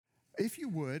If you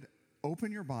would,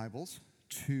 open your Bibles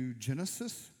to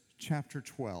Genesis chapter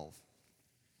 12.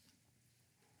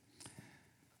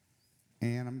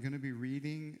 And I'm going to be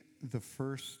reading the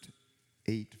first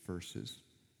 8 verses.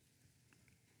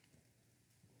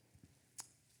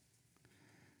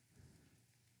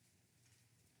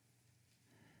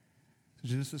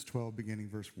 Genesis 12, beginning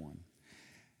verse 1.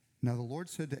 Now the Lord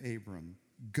said to Abram,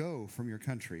 "Go from your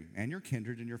country and your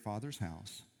kindred and your father's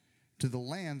house to the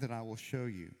land that I will show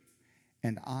you.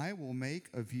 And I will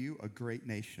make of you a great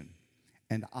nation,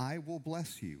 and I will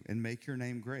bless you and make your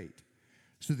name great,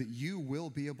 so that you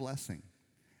will be a blessing.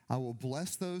 I will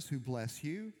bless those who bless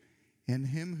you, and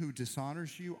him who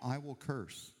dishonors you I will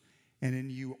curse. And in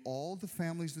you all the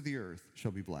families of the earth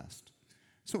shall be blessed."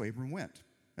 So Abram went,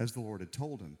 as the Lord had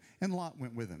told him, and Lot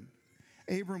went with him.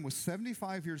 Abram was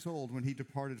 75 years old when he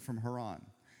departed from Haran.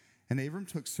 And Abram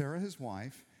took Sarah his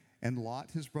wife, and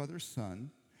Lot his brother's son,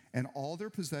 and all their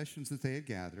possessions that they had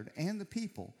gathered, and the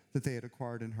people that they had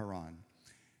acquired in Haran.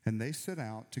 And they set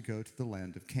out to go to the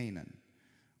land of Canaan.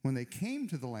 When they came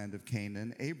to the land of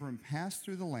Canaan, Abram passed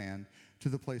through the land to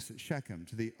the place at Shechem,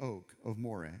 to the oak of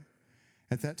Moreh.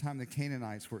 At that time the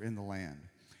Canaanites were in the land.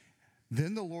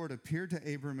 Then the Lord appeared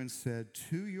to Abram and said,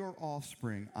 "To your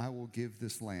offspring I will give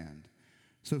this land."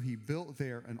 So he built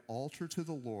there an altar to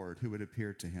the Lord who had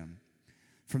appeared to him.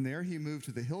 From there he moved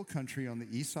to the hill country on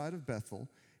the east side of Bethel,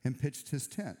 and pitched his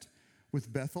tent,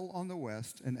 with Bethel on the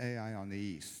west and Ai on the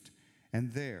east.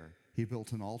 And there he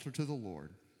built an altar to the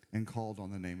Lord and called on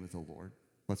the name of the Lord.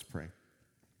 Let's pray.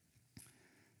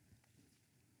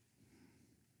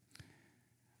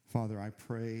 Father, I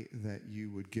pray that you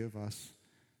would give us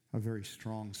a very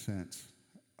strong sense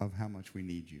of how much we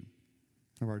need you,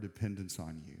 of our dependence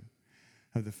on you,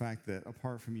 of the fact that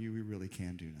apart from you, we really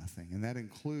can do nothing. And that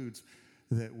includes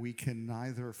that we can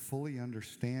neither fully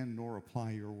understand nor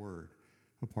apply your word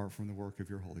apart from the work of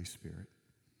your Holy Spirit.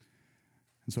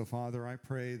 And so, Father, I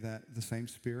pray that the same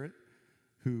Spirit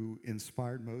who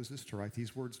inspired Moses to write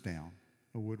these words down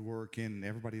would work in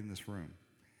everybody in this room,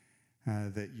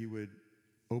 that you would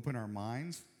open our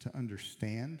minds to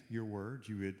understand your word,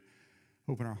 you would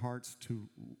open our hearts to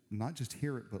not just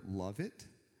hear it, but love it,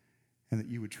 and that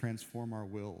you would transform our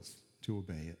wills to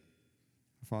obey it.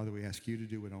 Father, we ask you to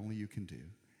do what only you can do,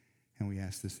 and we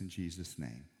ask this in Jesus'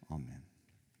 name. Amen.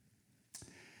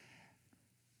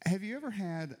 Have you ever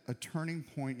had a turning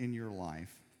point in your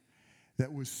life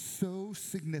that was so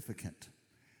significant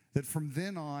that from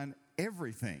then on,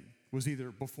 everything was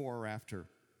either before or after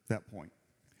that point?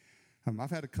 I've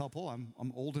had a couple.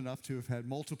 I'm old enough to have had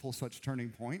multiple such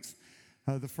turning points.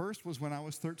 The first was when I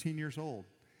was 13 years old,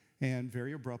 and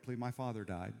very abruptly, my father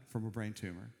died from a brain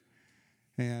tumor.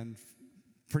 And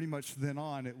pretty much then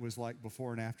on, it was like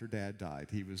before and after Dad died.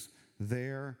 He was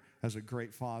there as a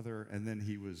great father, and then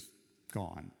he was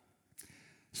gone.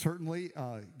 Certainly,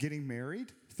 getting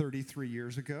married 33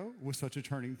 years ago was such a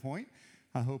turning point.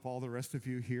 I hope all the rest of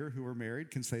you here who are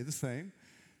married can say the same.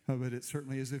 But it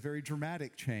certainly is a very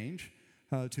dramatic change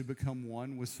to become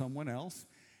one with someone else.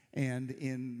 And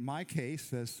in my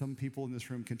case, as some people in this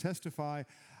room can testify,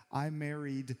 I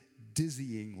married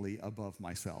dizzyingly above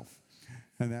myself.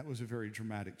 And that was a very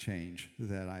dramatic change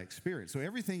that I experienced. So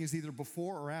everything is either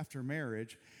before or after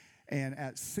marriage. And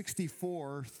at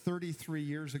 64, 33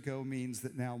 years ago means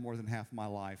that now more than half my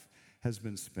life has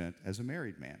been spent as a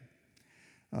married man.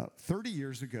 30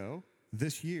 years ago,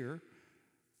 this year,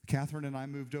 Catherine and I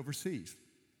moved overseas.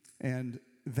 And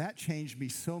that changed me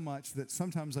so much that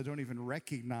sometimes I don't even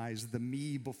recognize the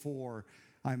me before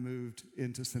I moved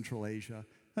into Central Asia.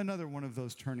 Another one of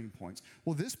those turning points.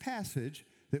 Well, this passage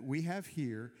that we have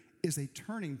here is a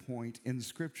turning point in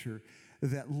Scripture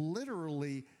that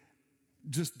literally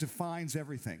just defines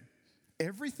everything.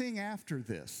 Everything after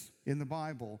this in the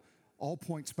Bible all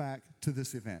points back to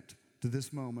this event, to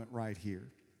this moment right here.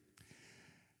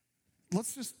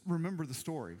 Let's just remember the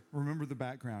story, remember the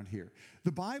background here.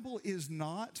 The Bible is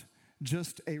not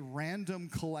just a random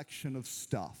collection of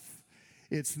stuff.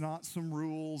 It's not some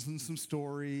rules and some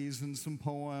stories and some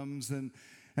poems and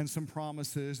some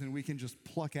promises, and we can just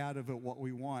pluck out of it what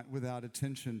we want without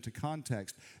attention to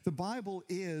context. The Bible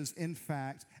is, in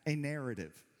fact, a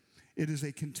narrative. It is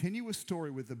a continuous story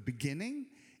with a beginning.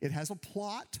 It has a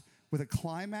plot with a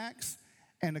climax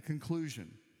and a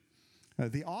conclusion.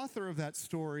 The author of that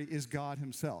story is God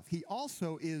himself. He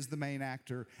also is the main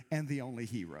actor and the only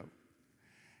hero.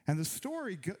 And the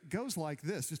story goes like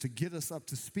this, just to get us up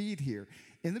to speed here.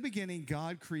 In the beginning,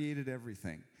 God created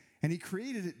everything. And he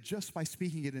created it just by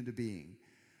speaking it into being.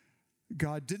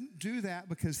 God didn't do that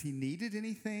because he needed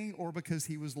anything or because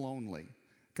he was lonely.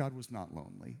 God was not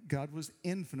lonely. God was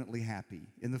infinitely happy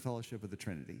in the fellowship of the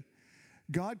Trinity.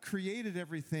 God created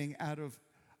everything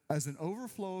as an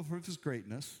overflow of his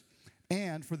greatness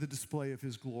and for the display of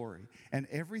his glory. And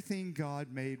everything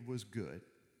God made was good.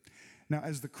 Now,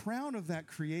 as the crown of that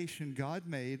creation, God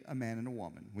made a man and a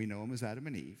woman. We know them as Adam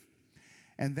and Eve.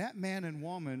 And that man and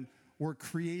woman were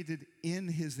created in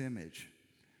his image.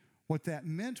 What that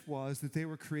meant was that they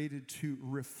were created to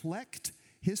reflect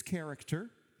his character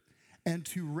and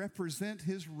to represent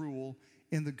his rule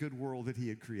in the good world that he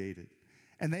had created.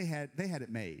 And they had it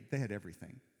made. They had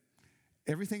everything.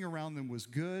 Everything around them was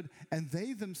good, and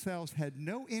they themselves had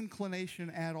no inclination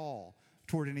at all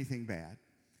toward anything bad.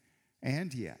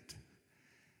 And yet,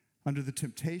 under the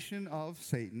temptation of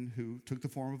Satan, who took the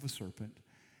form of a serpent,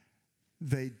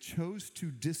 they chose to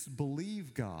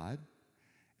disbelieve God,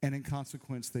 and in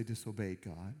consequence, they disobeyed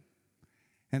God.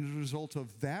 And as a result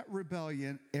of that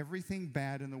rebellion, everything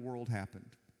bad in the world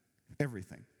happened.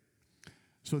 Everything.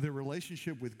 So their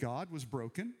relationship with God was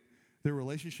broken. Their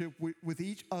relationship with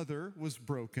each other was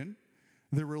broken.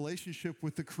 Their relationship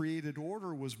with the created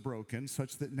order was broken,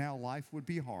 such that now life would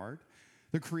be hard.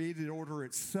 The created order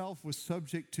itself was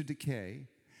subject to decay.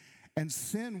 And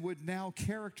sin would now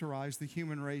characterize the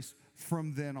human race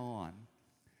from then on.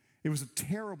 It was a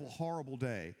terrible, horrible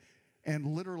day.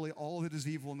 And literally all that is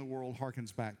evil in the world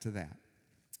harkens back to that.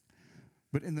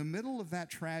 But in the middle of that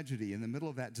tragedy, in the middle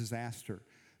of that disaster,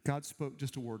 God spoke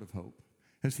just a word of hope.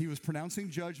 As he was pronouncing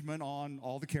judgment on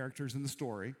all the characters in the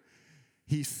story,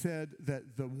 he said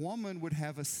that the woman would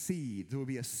have a seed. There would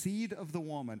be a seed of the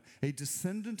woman, a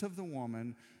descendant of the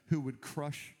woman who would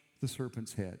crush the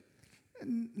serpent's head.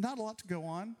 And not a lot to go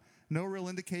on. No real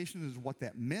indication as to what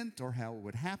that meant or how it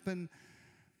would happen,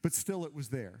 but still it was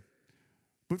there.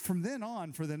 But from then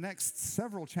on, for the next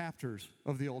several chapters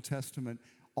of the Old Testament,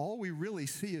 all we really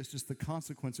see is just the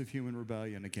consequence of human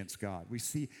rebellion against God. We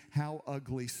see how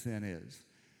ugly sin is.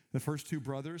 The first two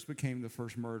brothers became the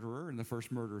first murderer and the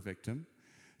first murder victim.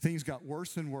 Things got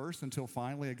worse and worse until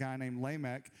finally a guy named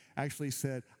Lamech actually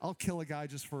said, I'll kill a guy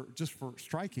just for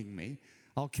striking me.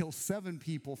 I'll kill 7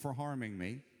 people for harming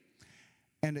me.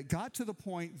 And it got to the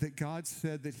point that God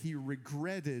said that he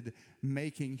regretted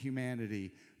making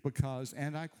humanity because,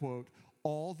 and I quote,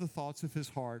 all the thoughts of his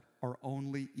heart are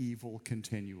only evil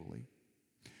continually.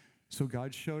 So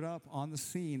God showed up on the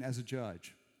scene as a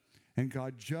judge. And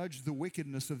God judged the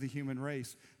wickedness of the human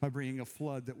race by bringing a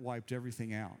flood that wiped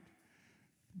everything out.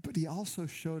 But he also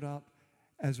showed up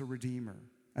as a redeemer,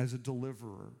 as a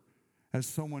deliverer, as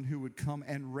someone who would come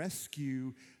and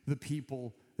rescue the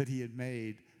people that he had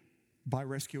made by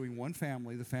rescuing one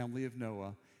family, the family of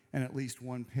Noah, and at least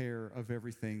one pair of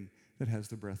everything that has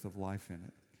the breath of life in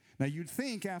it. Now, you'd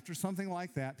think after something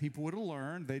like that, people would have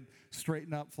learned. They'd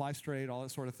straighten up, fly straight, all that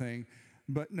sort of thing.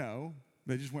 But no,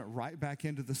 they just went right back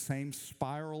into the same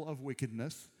spiral of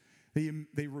wickedness.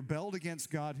 They rebelled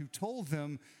against God, who told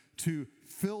them to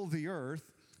fill the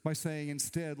earth by saying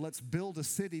instead, let's build a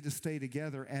city to stay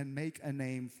together and make a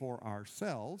name for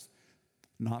ourselves,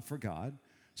 not for God.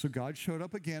 So God showed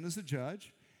up again as a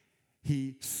judge.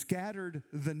 He scattered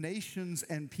the nations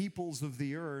and peoples of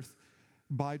the earth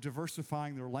by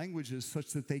diversifying their languages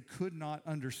such that they could not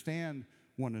understand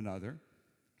one another.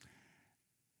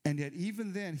 And yet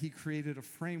even then, he created a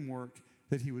framework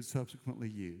that he would subsequently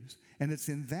use. And it's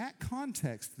in that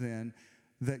context then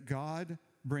that God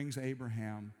brings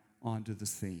Abraham onto the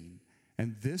scene.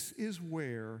 And this is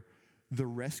where the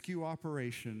rescue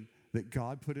operation that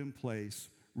God put in place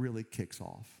really kicks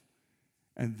off.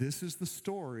 And this is the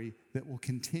story that will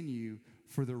continue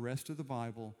for the rest of the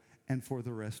Bible and for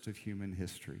the rest of human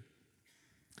history.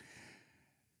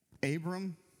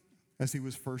 Abram, as he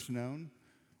was first known,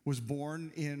 was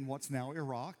born in what's now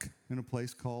Iraq, in a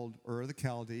place called Ur of the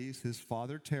Chaldees. His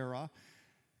father, Terah,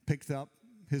 picked up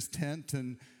his tent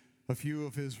and a few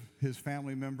of his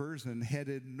family members and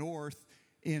headed north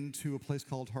into a place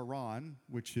called Haran,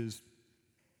 which is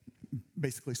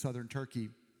basically southern Turkey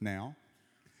now,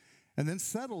 and then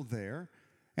settled there,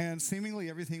 and seemingly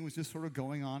everything was just sort of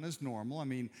going on as normal. I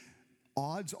mean,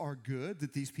 odds are good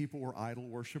that these people were idol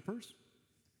worshipers,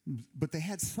 but they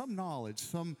had some knowledge,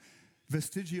 some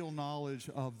vestigial knowledge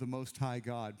of the Most High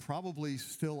God, probably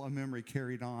still a memory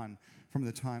carried on from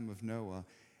the time of Noah.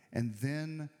 And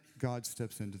then God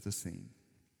steps into the scene.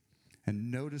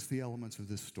 And notice the elements of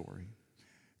this story.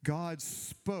 God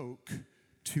spoke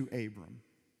to Abram.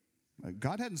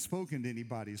 God hadn't spoken to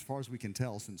anybody, as far as we can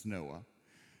tell, since Noah.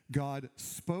 God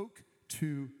spoke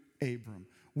to Abram,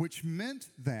 which meant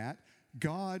that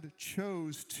God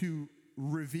chose to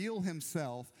reveal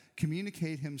himself,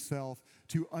 communicate himself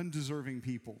to undeserving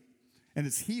people. And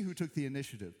it's he who took the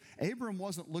initiative. Abram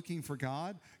wasn't looking for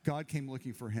God. God came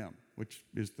looking for him, which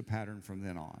is the pattern from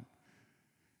then on.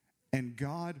 And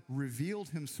God revealed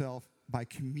himself by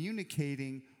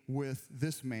communicating with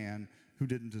this man who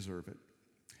didn't deserve it.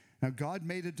 Now, God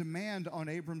made a demand on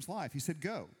Abram's life. He said,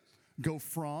 go. Go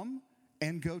from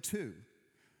and go to.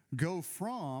 Go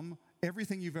from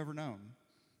everything you've ever known.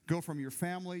 Go from your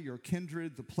family, your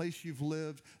kindred, the place you've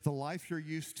lived, the life you're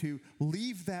used to.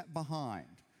 Leave that behind.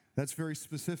 That's very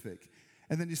specific.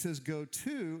 And then he says, go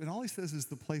to, and all he says is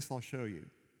the place I'll show you.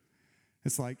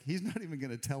 It's like he's not even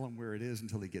going to tell him where it is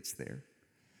until he gets there.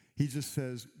 He just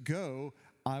says, go,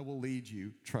 I will lead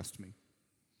you, trust me.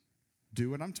 Do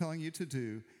what I'm telling you to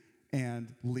do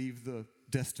and leave the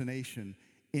destination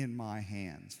in my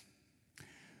hands.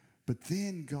 But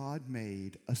then God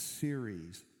made a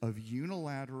series of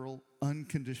unilateral,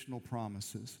 unconditional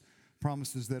promises,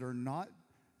 promises that are not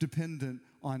dependent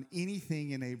on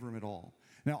anything in Abram at all.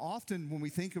 Now, often when we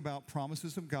think about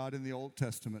promises of God in the Old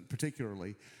Testament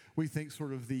particularly, we think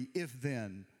sort of the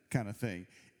if-then kind of thing.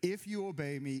 If you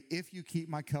obey me, if you keep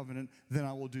my covenant, then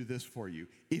I will do this for you.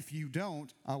 If you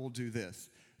don't, I will do this.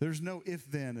 There's no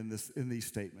if-then in these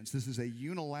statements. This is a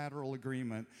unilateral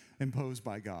agreement imposed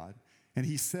by God. And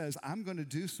he says, I'm going to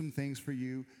do some things for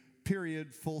you,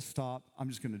 period, full stop. I'm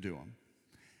just going to do them.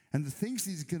 And the things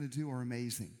he's going to do are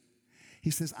amazing. He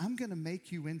says, I'm going to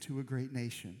make you into a great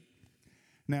nation.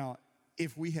 Now,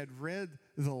 if we had read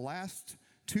the last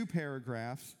two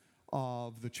paragraphs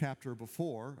of the chapter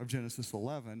before, of Genesis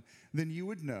 11, then you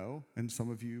would know, and some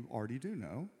of you already do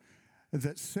know,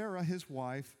 that Sarah, his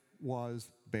wife, was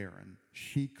barren.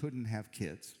 She couldn't have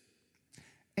kids.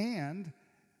 And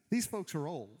these folks are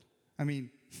old. I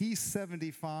mean, he's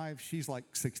 75, she's like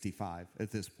 65 at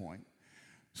this point.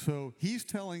 So he's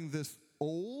telling this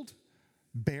old,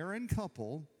 barren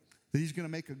couple that he's going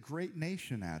to make a great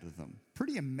nation out of them.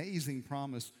 Pretty amazing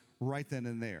promise right then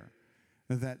and there.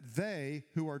 That they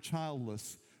who are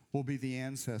childless will be the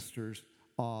ancestors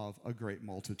of a great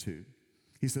multitude.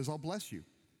 He says, I'll bless you.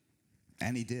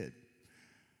 And he did.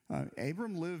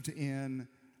 Abram lived in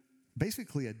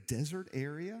basically a desert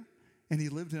area, and he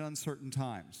lived in uncertain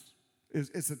times.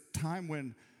 It's a time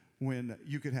when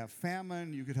you could have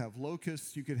famine, you could have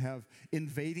locusts, you could have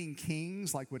invading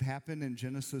kings, like what happened in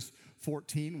Genesis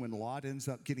 14 when Lot ends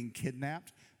up getting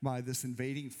kidnapped by this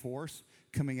invading force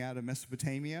coming out of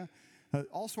Mesopotamia.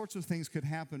 All sorts of things could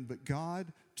happen, but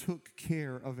God took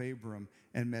care of Abram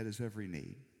and met his every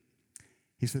need.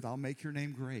 He said, I'll make your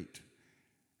name great.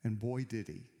 And boy, did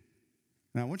he.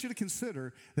 Now, I want you to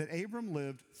consider that Abram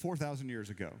lived 4,000 years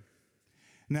ago.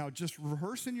 Now, just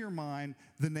rehearse in your mind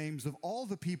the names of all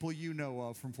the people you know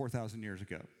of from 4,000 years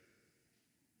ago.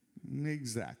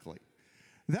 Exactly.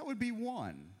 That would be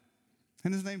one.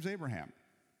 And his name's Abraham.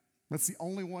 That's the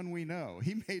only one we know.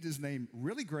 He made his name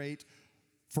really great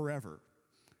forever.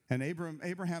 And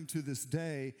Abraham to this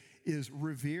day is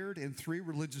revered in 3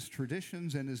 religious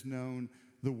traditions and is known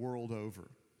the world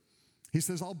over. He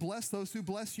says, I'll bless those who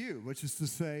bless you, which is to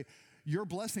say, your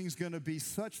blessing is going to be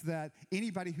such that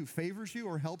anybody who favors you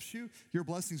or helps you, your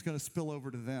blessing is going to spill over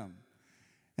to them.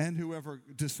 And whoever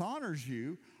dishonors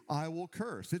you, I will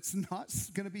curse. It's not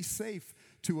going to be safe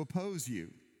to oppose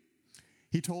you.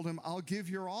 He told him, I'll give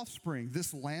your offspring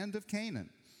this land of Canaan.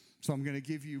 So I'm going to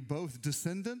give you both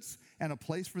descendants and a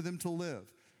place for them to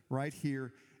live right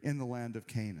here in the land of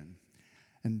Canaan.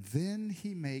 And then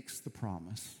he makes the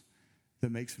promise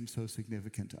that makes him so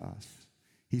significant to us.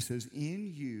 He says,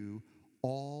 in you,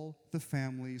 all the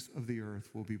families of the earth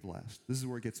will be blessed. This is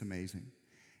where it gets amazing.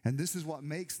 And this is what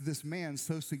makes this man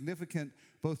so significant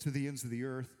both to the ends of the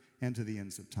earth and to the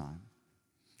ends of time.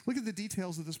 Look at the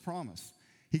details of this promise.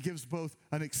 He gives both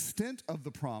an extent of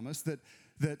the promise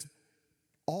that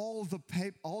all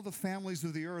the families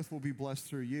of the earth will be blessed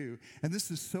through you. And this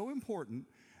is so important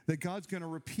that God's going to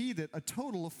repeat it a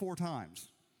total of 4 times.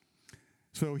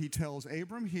 So he tells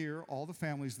Abram here, all the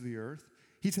families of the earth.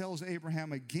 He tells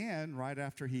Abraham again, right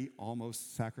after he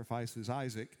almost sacrifices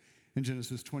Isaac in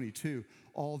Genesis 22,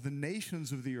 all the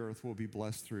nations of the earth will be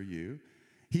blessed through you.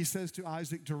 He says to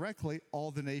Isaac directly,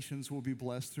 all the nations will be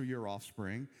blessed through your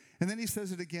offspring. And then he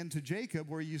says it again to Jacob,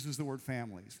 where he uses the word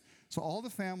families. So all the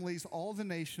families, all the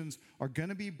nations are going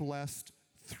to be blessed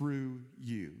through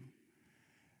you.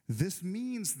 This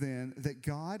means then that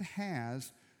God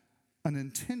has an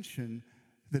intention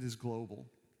that is global.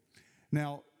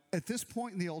 Now, at this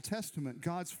point in the Old Testament,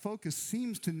 God's focus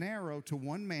seems to narrow to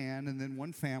one man and then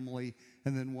one family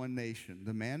and then one nation.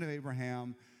 The man of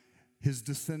Abraham, his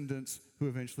descendants who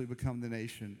eventually become the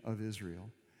nation of Israel.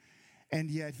 And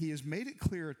yet he has made it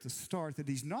clear at the start that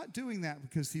he's not doing that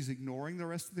because he's ignoring the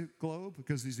rest of the globe,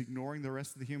 because he's ignoring the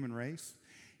rest of the human race.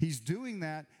 He's doing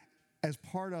that as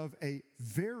part of a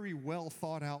very well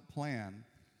thought out plan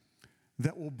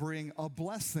that will bring a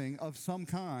blessing of some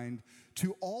kind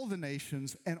to all the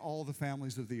nations and all the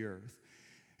families of the earth.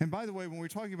 And by the way, when we're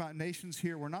talking about nations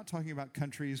here, we're not talking about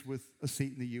countries with a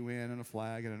seat in the UN and a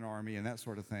flag and an army and that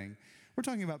sort of thing. We're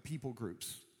talking about people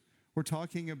groups. We're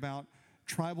talking about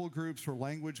tribal groups or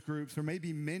language groups. There may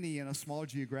be many in a small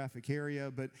geographic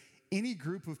area, but any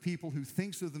group of people who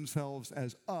thinks of themselves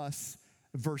as us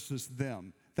versus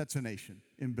them, that's a nation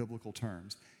in biblical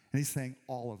terms. And he's saying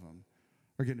all of them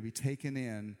are going to be taken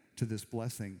in to this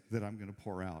blessing that I'm going to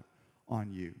pour out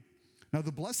on you. Now,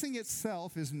 the blessing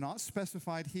itself is not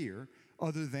specified here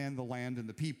other than the land and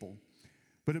the people,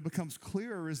 but it becomes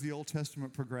clearer as the Old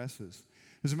Testament progresses.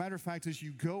 As a matter of fact, as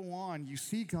you go on, you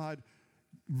see God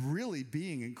really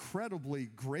being incredibly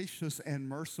gracious and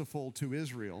merciful to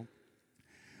Israel.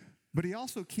 But he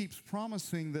also keeps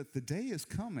promising that the day is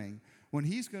coming when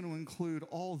he's going to include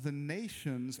all the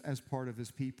nations as part of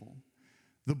his people.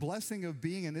 The blessing of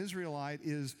being an Israelite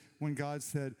is when God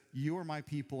said, you are my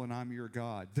people and I'm your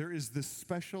God. There is this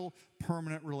special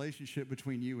permanent relationship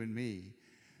between you and me.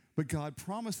 But God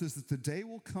promises that the day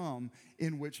will come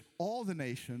in which all the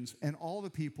nations and all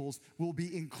the peoples will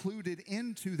be included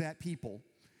into that people,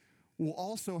 will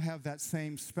also have that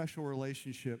same special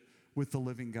relationship with the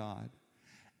living God.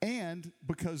 And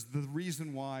because the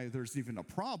reason why there's even a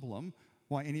problem,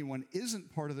 why anyone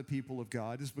isn't part of the people of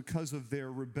God, is because of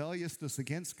their rebelliousness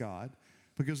against God,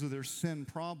 because of their sin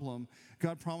problem.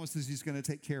 God promises he's going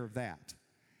to take care of that.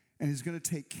 And he's going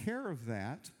to take care of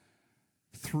that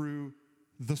through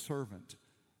the servant.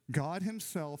 God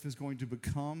himself is going to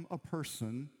become a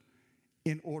person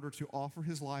in order to offer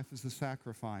his life as a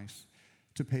sacrifice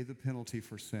to pay the penalty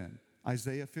for sin.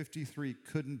 Isaiah 53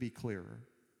 couldn't be clearer.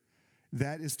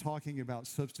 That is talking about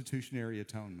substitutionary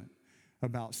atonement,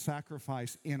 about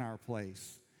sacrifice in our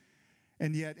place.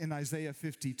 And yet in Isaiah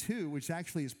 52, which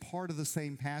actually is part of the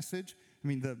same passage, I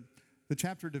mean, the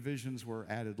chapter divisions were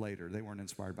added later. They weren't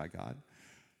inspired by God.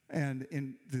 And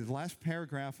in the last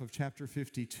paragraph of chapter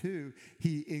 52,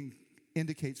 he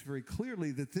indicates very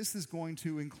clearly that this is going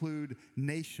to include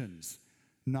nations,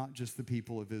 not just the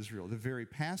people of Israel. The very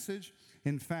passage,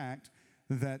 in fact,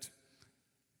 that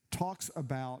talks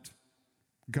about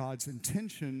God's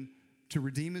intention to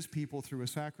redeem his people through a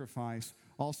sacrifice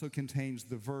also contains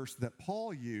the verse that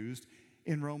Paul used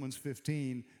in Romans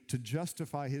 15 to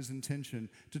justify his intention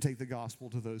to take the gospel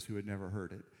to those who had never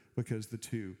heard it, because the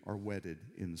two are wedded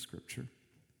in the Scripture.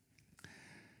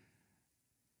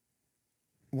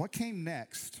 What came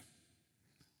next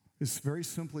is very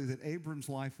simply that Abram's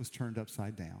life was turned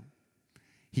upside down.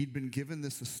 He'd been given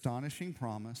this astonishing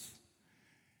promise.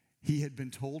 He had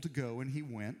been told to go, and he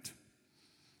went.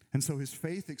 And so his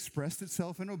faith expressed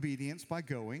itself in obedience by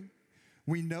going.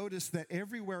 We notice that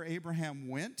everywhere Abraham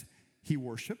went, he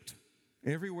worshiped.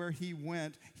 Everywhere he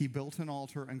went, he built an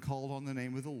altar and called on the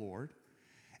name of the Lord.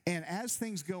 And as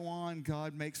things go on,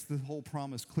 God makes the whole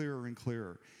promise clearer and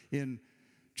clearer. In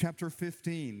chapter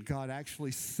 15, God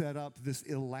actually set up this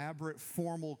elaborate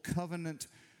formal covenant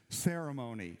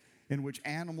ceremony in which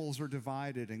animals are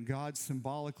divided, and God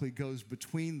symbolically goes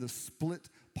between the split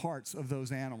parts of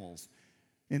those animals,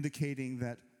 indicating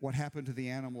that what happened to the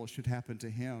animal should happen to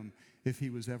him if he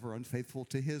was ever unfaithful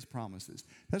to his promises.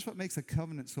 That's what makes a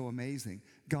covenant so amazing.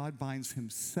 God binds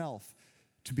himself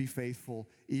to be faithful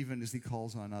even as he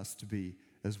calls on us to be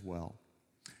as well.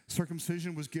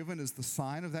 Circumcision was given as the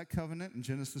sign of that covenant in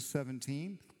Genesis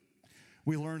 17.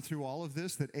 We learn through all of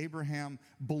this that Abraham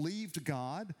believed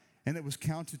God and it was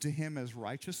counted to him as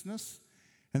righteousness.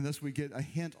 And thus we get a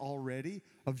hint already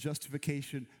of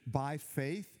justification by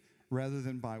faith rather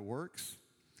than by works.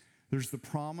 There's the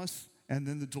promise and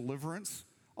then the deliverance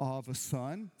of a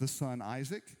son, the son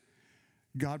Isaac.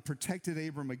 God protected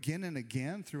Abram again and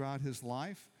again throughout his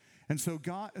life. And so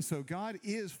God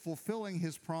is fulfilling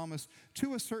his promise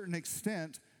to a certain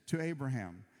extent to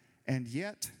Abraham. And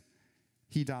yet,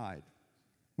 he died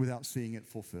without seeing it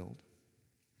fulfilled.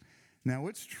 Now,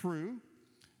 it's true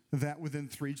that within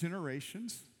 3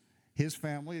 generations, his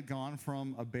family had gone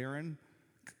from a barren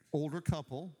older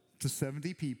couple to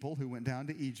 70 people who went down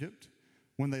to Egypt.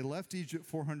 When they left Egypt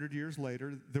 400 years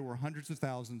later, there were hundreds of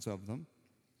thousands of them.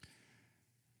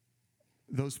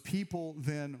 Those people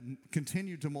then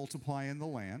continued to multiply in the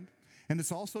land. And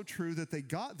it's also true that they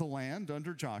got the land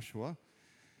under Joshua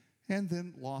and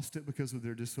then lost it because of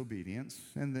their disobedience,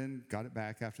 and then got it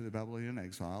back after the Babylonian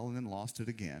exile, and then lost it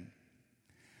again.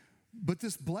 But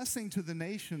this blessing to the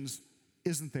nations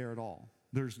isn't there at all.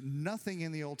 There's nothing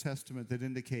in the Old Testament that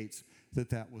indicates that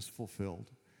that was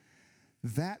fulfilled.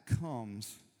 That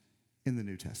comes in the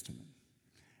New Testament.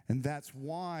 And that's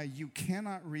why you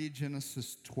cannot read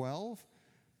Genesis 12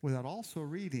 without also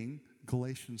reading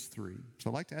Galatians 3. So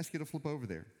I'd like to ask you to flip over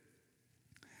there.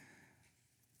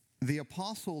 The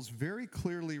apostles very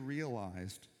clearly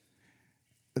realized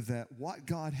that what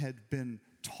God had been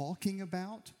talking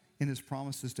about in his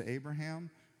promises to Abraham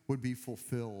would be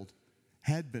fulfilled,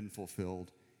 had been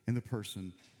fulfilled in the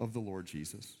person of the Lord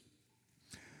Jesus.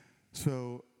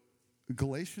 So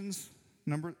Galatians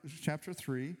chapter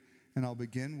 3, and I'll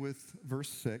begin with verse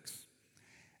 6.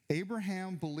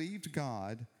 Abraham believed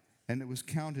God, and it was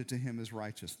counted to him as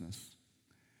righteousness.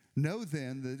 Know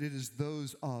then that it is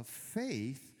those of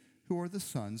faith who are the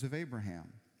sons of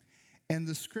Abraham. And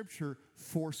the scripture,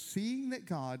 foreseeing that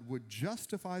God would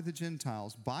justify the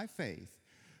Gentiles by faith,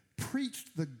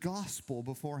 preached the gospel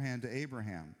beforehand to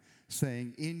Abraham,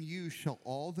 saying, in you shall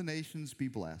all the nations be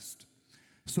blessed.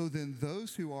 So then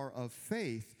those who are of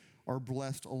faith are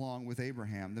blessed along with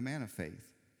Abraham, the man of faith.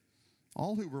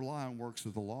 All who rely on works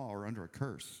of the law are under a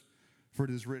curse. For it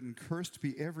is written, cursed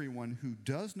be everyone who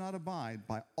does not abide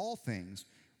by all things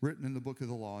written in the book of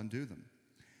the law and do them.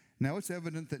 Now it's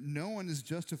evident that no one is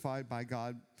justified by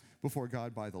God before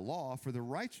God by the law, for the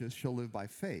righteous shall live by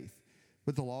faith.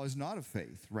 But the law is not of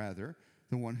faith. Rather,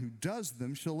 the one who does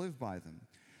them shall live by them.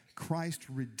 Christ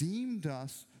redeemed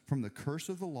us from the curse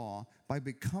of the law by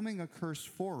becoming a curse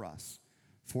for us.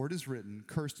 For it is written,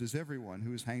 cursed is everyone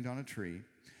who is hanged on a tree,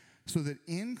 so that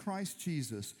in Christ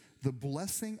Jesus the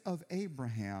blessing of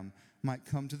Abraham might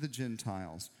come to the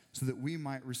Gentiles, so that we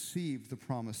might receive the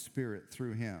promised Spirit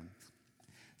through him.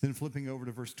 Then flipping over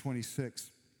to verse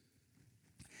 26,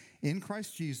 in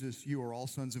Christ Jesus you are all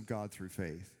sons of God through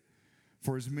faith.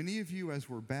 For as many of you as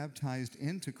were baptized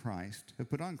into Christ have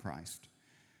put on Christ.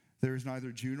 There is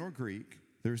neither Jew nor Greek,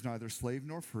 there is neither slave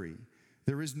nor free,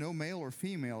 there is no male or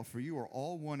female, for you are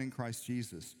all one in Christ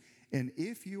Jesus. And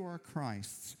if you are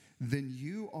Christ's, then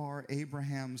you are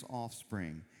Abraham's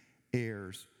offspring,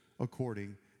 heirs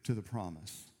according to the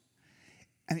promise.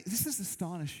 And this is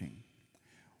astonishing.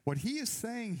 What he is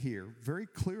saying here, very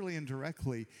clearly and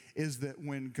directly, is that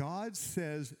when God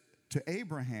says to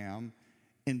Abraham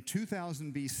in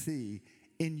 2000 BC,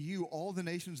 in you all the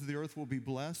nations of the earth will be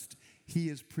blessed, he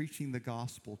is preaching the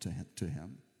gospel to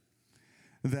him.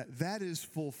 That is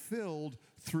fulfilled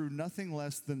through nothing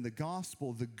less than the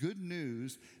gospel, the good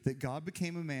news that God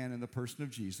became a man in the person of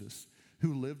Jesus,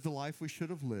 who lived the life we should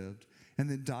have lived, and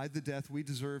then died the death we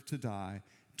deserved to die,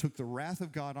 took the wrath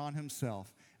of God on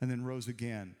himself, and then rose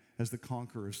again as the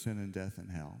conqueror of sin and death and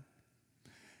hell.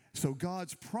 So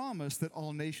God's promise that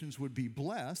all nations would be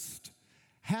blessed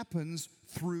happens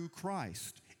through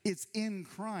Christ. It's in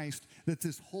Christ that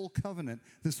this whole covenant,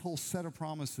 this whole set of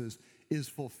promises is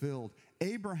fulfilled.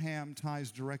 Abraham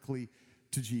ties directly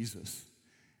to Jesus.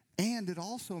 And it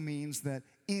also means that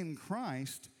in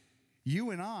Christ,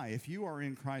 you and I, if you are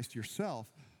in Christ yourself,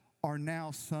 are now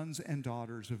sons and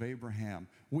daughters of Abraham.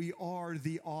 We are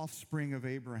the offspring of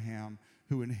Abraham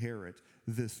who inherit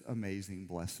this amazing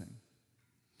blessing.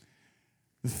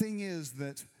 The thing is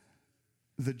that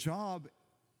the job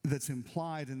that's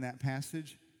implied in that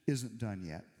passage isn't done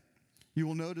yet. You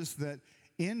will notice that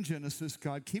in Genesis,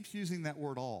 God keeps using that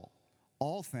word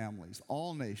all families,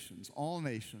 all nations,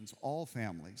 all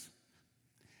families.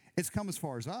 It's come as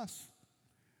far as us,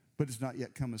 but it's not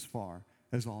yet come as far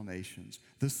as all nations.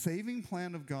 The saving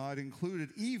plan of God included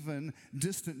even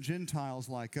distant Gentiles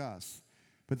like us,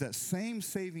 but that same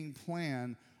saving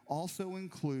plan also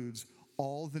includes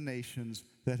all the nations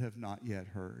that have not yet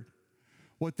heard.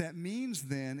 What that means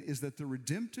then is that the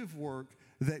redemptive work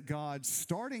that God,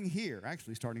 starting here,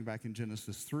 actually starting back in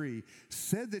Genesis 3,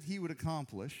 said that he would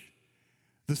accomplish,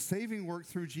 the saving work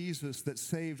through Jesus that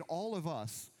saved all of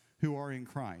us who are in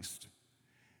Christ,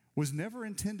 was never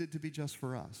intended to be just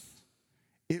for us.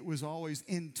 It was always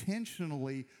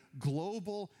intentionally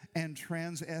global and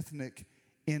trans-ethnic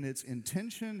in its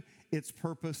intention, its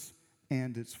purpose,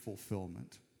 and its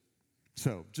fulfillment.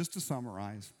 So, just to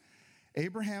summarize,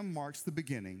 Abraham marks the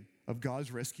beginning of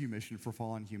God's rescue mission for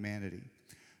fallen humanity.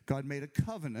 God made a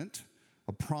covenant,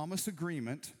 a promise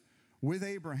agreement with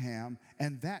Abraham,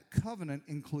 and that covenant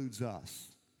includes us.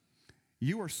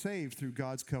 You are saved through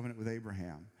God's covenant with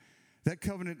Abraham. That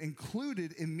covenant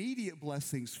included immediate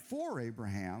blessings for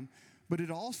Abraham, but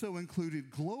it also included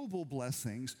global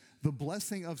blessings, the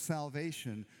blessing of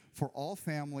salvation for all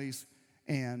families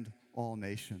and all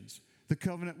nations. The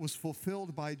covenant was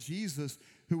fulfilled by Jesus,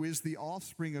 who is the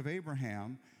offspring of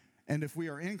Abraham, and if we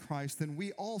are in Christ, then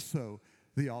we also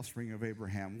the offspring of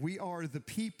Abraham. We are the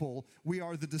people, we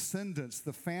are the descendants,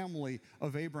 the family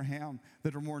of Abraham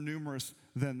that are more numerous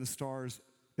than the stars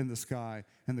in the sky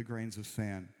and the grains of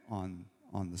sand on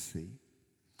the sea.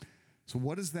 So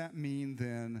what does that mean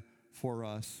then for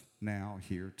us now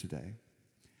here today?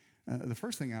 The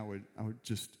first thing I would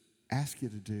just ask you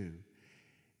to do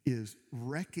is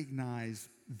recognize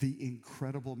the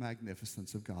incredible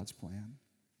magnificence of God's plan.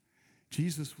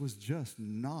 Jesus was just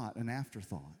not an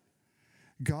afterthought.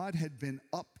 God had been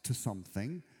up to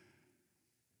something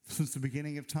since the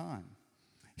beginning of time.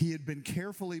 He had been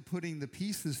carefully putting the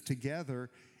pieces together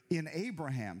in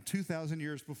Abraham 2,000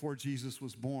 years before Jesus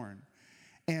was born.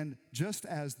 And just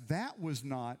as that was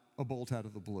not a bolt out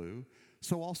of the blue,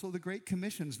 so also the Great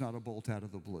Commission's not a bolt out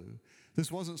of the blue.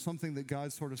 This wasn't something that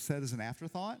God sort of said as an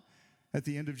afterthought at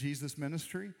the end of Jesus'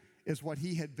 ministry. It's what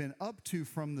he had been up to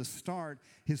from the start.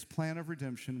 His plan of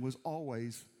redemption was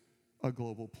always a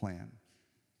global plan.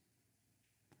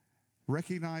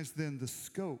 Recognize then the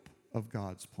scope of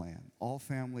God's plan. All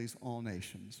families, all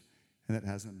nations. And that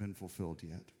hasn't been fulfilled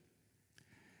yet.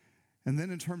 And then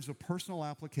in terms of personal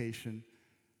application,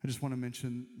 I just want to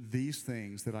mention these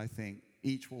things that I think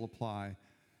each will apply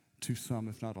to some,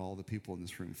 if not all, the people in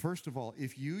this room. First of all,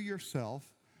 if you yourself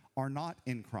are not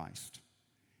in Christ,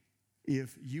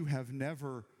 if you have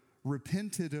never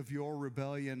repented of your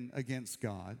rebellion against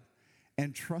God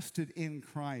and trusted in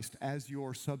Christ as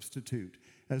your substitute,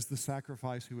 as the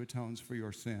sacrifice who atones for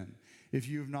your sin, if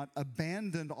you have not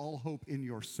abandoned all hope in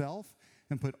yourself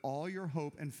and put all your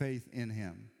hope and faith in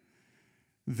him,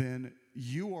 then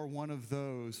you are one of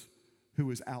those who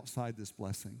is outside this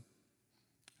blessing.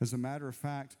 As a matter of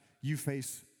fact, you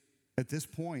face, at this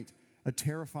point, a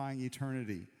terrifying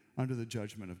eternity under the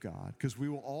judgment of God, because we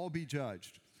will all be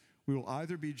judged. We will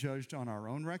either be judged on our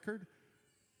own record,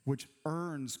 which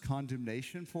earns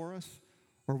condemnation for us,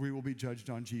 or we will be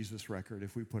judged on Jesus' record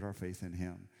if we put our faith in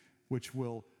him, which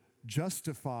will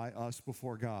justify us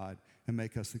before God and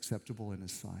make us acceptable in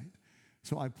his sight.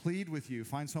 So I plead with you,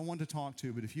 find someone to talk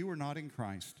to, but if you are not in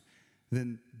Christ,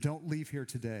 then don't leave here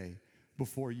today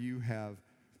before you have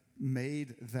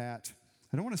made that,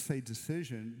 I don't want to say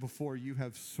decision, before you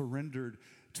have surrendered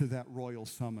to that royal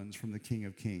summons from the King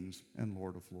of Kings and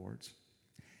Lord of Lords.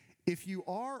 If you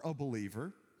are a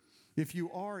believer, if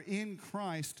you are in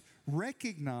Christ,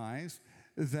 recognize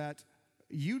that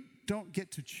you don't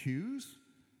get to choose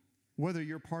whether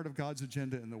you're part of God's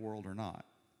agenda in the world or not.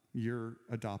 You're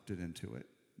adopted into it.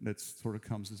 That sort of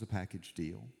comes as a package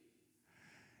deal.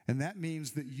 And that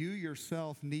means that you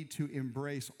yourself need to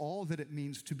embrace all that it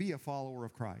means to be a follower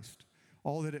of Christ,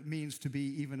 all that it means to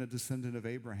be even a descendant of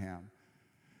Abraham.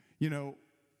 You know,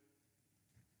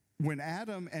 when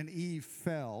Adam and Eve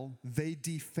fell, they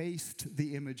defaced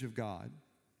the image of God.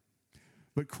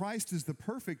 But Christ is the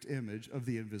perfect image of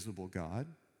the invisible God.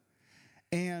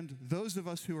 And those of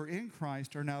us who are in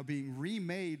Christ are now being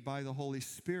remade by the Holy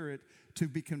Spirit to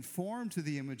be conformed to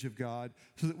the image of God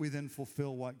so that we then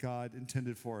fulfill what God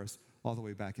intended for us all the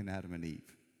way back in Adam and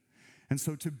Eve. And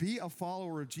so to be a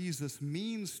follower of Jesus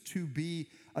means to be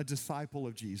a disciple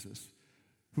of Jesus,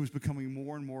 who is becoming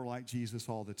more and more like Jesus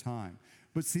all the time.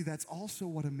 But see, that's also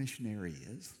what a missionary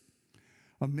is.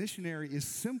 A missionary is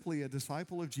simply a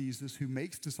disciple of Jesus who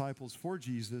makes disciples for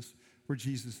Jesus where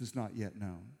Jesus is not yet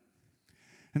known.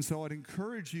 And so I'd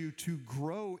encourage you to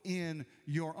grow in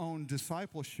your own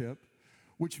discipleship,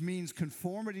 which means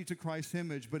conformity to Christ's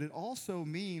image, but it also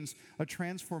means a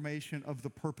transformation of the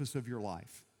purpose of your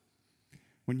life.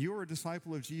 When you are a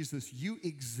disciple of Jesus, you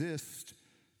exist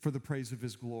for the praise of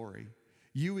his glory.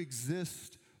 You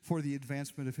exist for the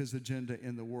advancement of his agenda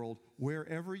in the world,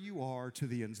 wherever you are, to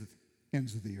the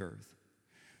ends of the earth.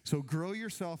 So grow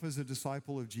yourself as a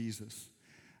disciple of Jesus.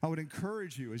 I would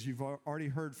encourage you, as you've already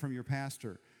heard from your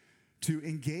pastor, to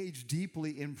engage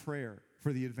deeply in prayer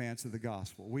for the advance of the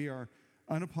gospel. We are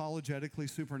unapologetically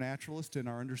supernaturalist in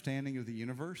our understanding of the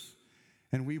universe,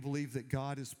 and we believe that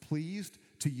God is pleased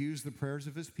to use the prayers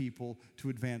of his people to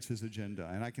advance his agenda.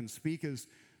 And I can speak as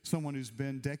someone who's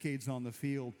been decades on the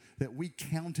field that we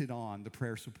counted on the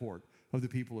prayer support of the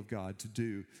people of God to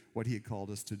do what he had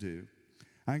called us to do.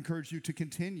 I encourage you to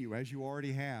continue, as you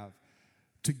already have,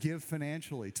 to give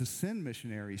financially, to send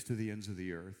missionaries to the ends of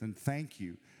the earth. And thank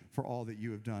you for all that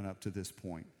you have done up to this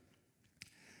point.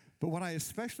 But what I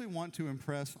especially want to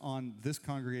impress on this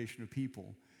congregation of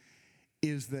people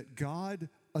is that God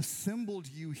assembled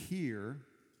you here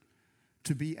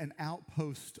to be an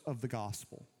outpost of the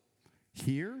gospel,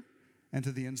 here and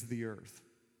to the ends of the earth.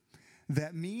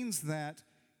 That means that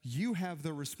you have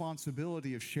the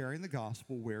responsibility of sharing the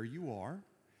gospel where you are,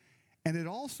 And it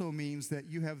also means that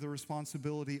you have the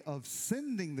responsibility of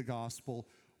sending the gospel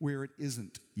where it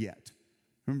isn't yet.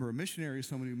 Remember, a missionary is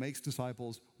someone who makes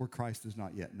disciples where Christ is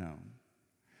not yet known.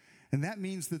 And that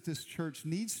means that this church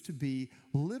needs to be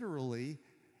literally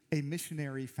a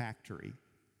missionary factory.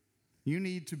 You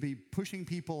need to be pushing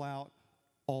people out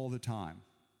all the time.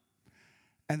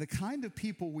 And the kind of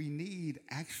people we need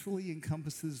actually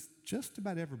encompasses just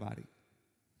about everybody.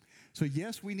 So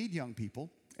yes, we need young people,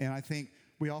 and I think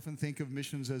we often think of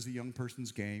missions as a young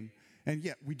person's game, and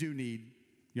yet we do need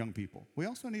young people. We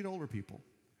also need older people.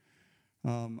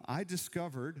 I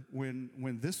discovered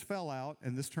when this fell out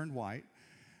and this turned white,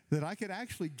 that I could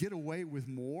actually get away with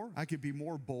more. I could be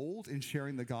more bold in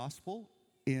sharing the gospel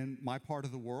in my part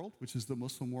of the world, which is the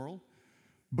Muslim world,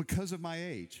 because of my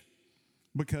age.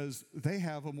 Because they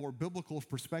have a more biblical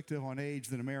perspective on age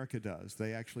than America does.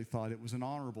 They actually thought it was an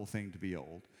honorable thing to be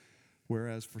old.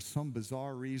 Whereas for some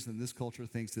bizarre reason, this culture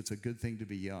thinks it's a good thing to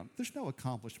be young. There's no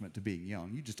accomplishment to being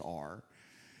young. You just are.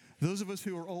 Those of us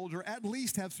who are older at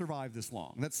least have survived this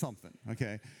long. That's something,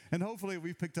 okay? And hopefully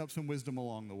we've picked up some wisdom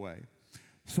along the way.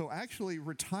 So actually,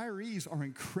 retirees are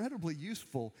incredibly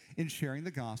useful in sharing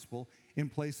the gospel in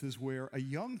places where a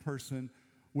young person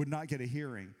would not get a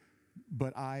hearing,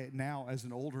 but I now, as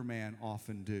an older man,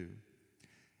 often do.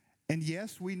 And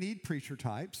yes, we need preacher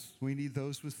types. We need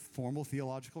those with formal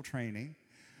theological training.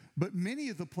 But many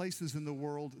of the places in the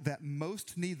world that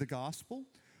most need the gospel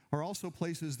are also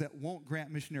places that won't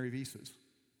grant missionary visas.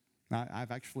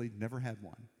 I've actually never had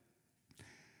one.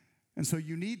 And so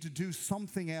you need to do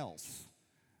something else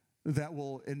that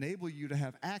will enable you to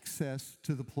have access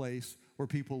to the place where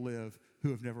people live who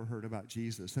have never heard about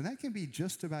Jesus. And that can be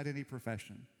just about any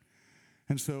profession.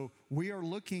 And so we are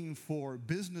looking for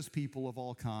business people of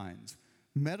all kinds,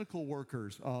 medical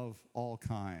workers of all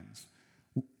kinds,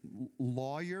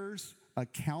 lawyers,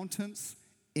 accountants,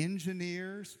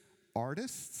 engineers,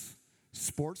 artists,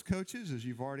 sports coaches, as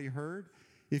you've already heard.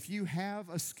 If you have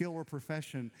a skill or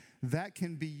profession, that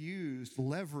can be used,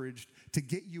 leveraged to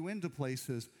get you into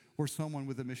places where someone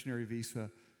with a missionary visa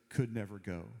could never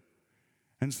go.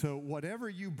 And so whatever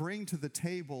you bring to the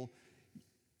table,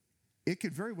 it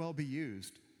could very well be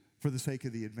used for the sake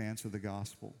of the advance of the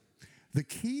gospel. The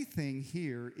key thing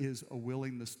here is a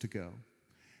willingness to go.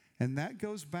 And that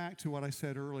goes back to what I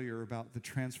said earlier about the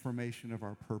transformation of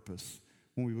our purpose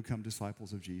when we become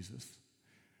disciples of Jesus.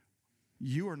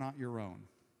 You are not your own,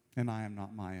 and I am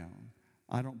not my own.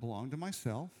 I don't belong to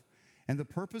myself, and the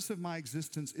purpose of my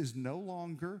existence is no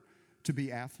longer to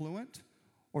be affluent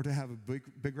or to have a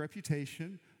big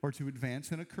reputation or to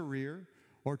advance in a career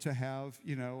or to have,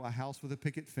 a house with a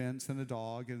picket fence and a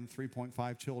dog and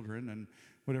 3.5 children and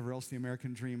whatever else the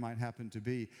American dream might happen to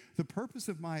be. The purpose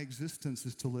of my existence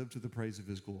is to live to the praise of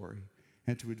his glory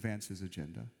and to advance his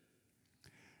agenda.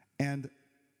 And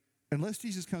unless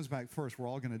Jesus comes back first, we're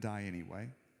all going to die anyway.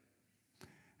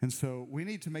 And so we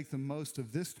need to make the most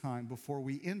of this time before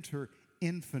we enter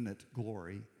infinite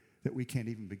glory that we can't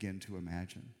even begin to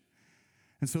imagine.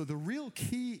 And so the real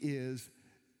key is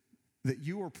that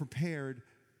you are prepared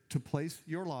to place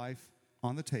your life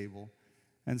on the table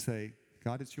and say,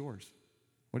 God, it's yours.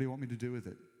 What do you want me to do with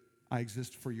it? I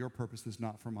exist for your purposes,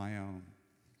 not for my own.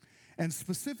 And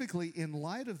specifically in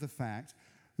light of the fact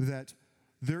that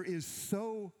there is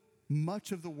so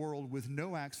much of the world with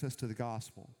no access to the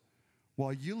gospel,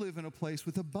 while you live in a place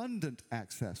with abundant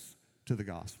access to the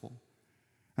gospel.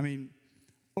 I mean,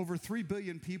 over 3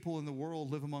 billion people in the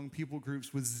world live among people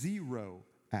groups with zero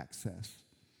access.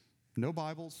 No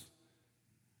Bibles,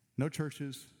 no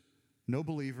churches, no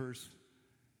believers,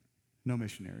 no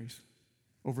missionaries.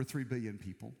 Over 3 billion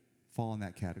people fall in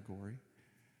that category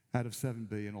out of 7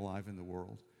 billion alive in the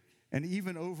world. And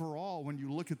even overall, when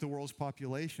you look at the world's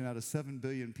population, out of 7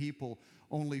 billion people,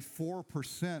 only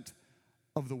 4%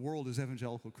 of the world is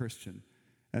evangelical Christian.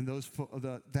 And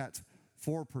that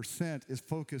 4%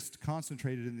 is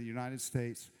concentrated in the United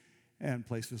States and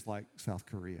places like South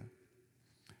Korea.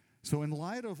 So in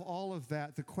light of all of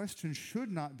that, the question should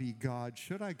not be, God,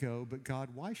 should I go? But God,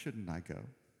 why shouldn't I go?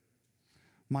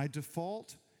 My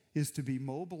default is to be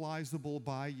mobilizable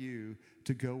by you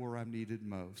to go where I'm needed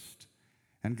most.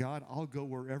 And God, I'll go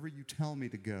wherever you tell me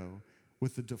to go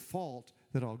with the default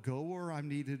that I'll go where I'm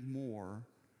needed more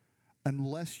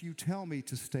unless you tell me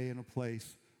to stay in a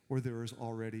place where there is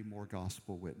already more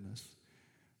gospel witness.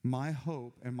 My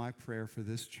hope and my prayer for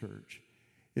this church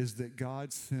is that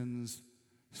God sends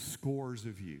scores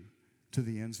of you to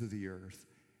the ends of the earth,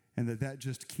 and that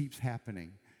just keeps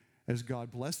happening. As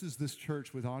God blesses this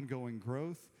church with ongoing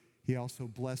growth, he also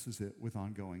blesses it with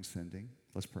ongoing sending.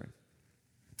 Let's pray.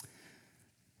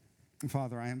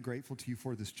 Father, I am grateful to you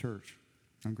for this church.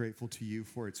 I'm grateful to you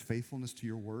for its faithfulness to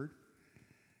your word.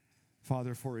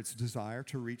 Father, for its desire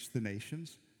to reach the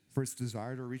nations, for its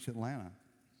desire to reach Atlanta.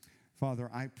 Father,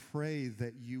 I pray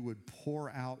that you would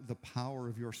pour out the power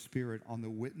of your Spirit on the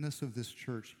witness of this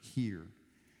church here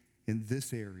in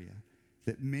this area,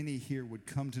 that many here would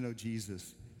come to know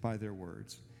Jesus by their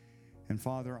words. And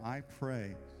Father, I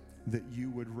pray that you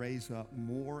would raise up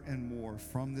more and more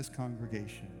from this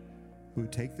congregation who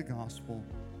would take the gospel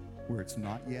where it's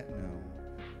not yet known,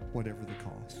 whatever the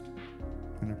cost.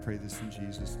 And I pray this in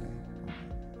Jesus' name.